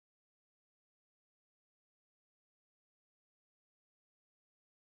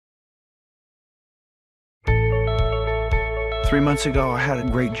3 months ago, I had a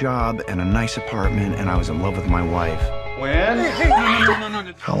great job and a nice apartment, and I was in love with my wife. When?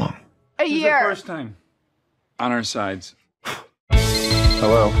 No. How long? A year. This is the first time. On our sides.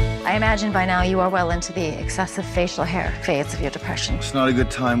 Hello. I imagine by now you are well into the excessive facial hair phase of your depression. It's not a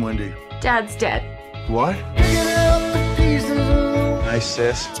good time, Wendy. Dad's dead. What? Hi,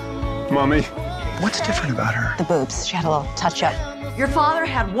 sis. Mommy. What's different about her? The boobs. She had a little touch-up. Your father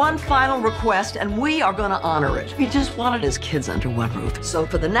had one final request, and we are going to honor it. He just wanted his kids under one roof. So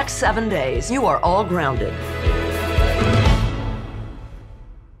for the next 7 days, you are all grounded.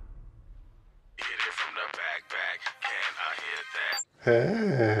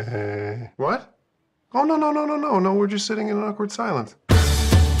 Hey. What? Oh, no, we're just sitting in an awkward silence.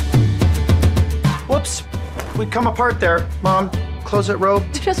 Whoops. We come apart there. Mom, close that robe.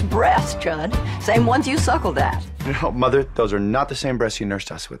 It's just breasts, Judd. Same ones you suckled at. No, Mother, those are not the same breasts you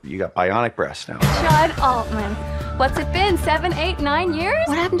nursed us with. You got bionic breasts now. Judd Altman. What's it been, 7, 8, 9 years?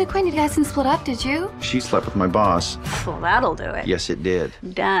 What happened to Quinn? You guys didn't split up, did you? She slept with my boss. Well, that'll do it. Yes, it did.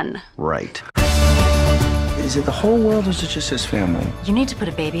 Done. Right. Is it the whole world or is it just his family? You need to put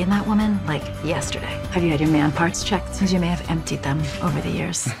a baby in that woman, like, yesterday. Have you had your man parts checked? Because you may have emptied them over the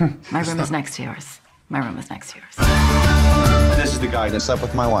years. My room is next to yours. My room is next to yours. This is the guy that slept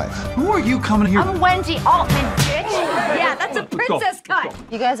with my wife. Who are you coming here? I'm Wendy Altman, bitch. Yeah, that's a princess cut.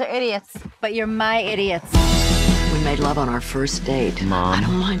 You guys are idiots, but you're my idiots. We made love on our first date. Mom. I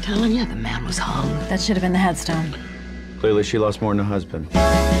don't mind telling you, the man was hung. That should have been the headstone. Clearly, she lost more than a husband.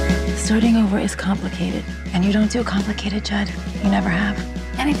 Starting over is complicated, and you don't do complicated, Judd. You never have.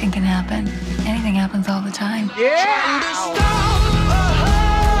 Anything can happen. Anything happens all the time.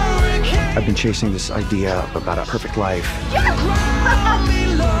 I've been chasing this idea about a perfect life.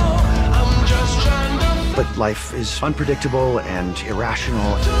 But life is unpredictable and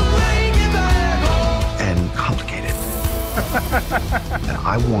irrational and complicated. And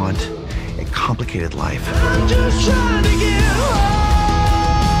I want a complicated life.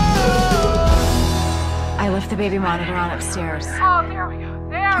 I left the baby monitor on upstairs. Oh, there we go.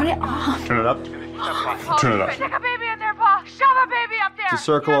 There. Turn it off. Turn it up. Turn it up. Stick a baby in there, Paul. Shove a baby up there. It's a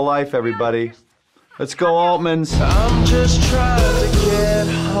circle of life, everybody. Let's go, Altmans. I'm just trying to get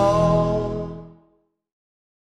home.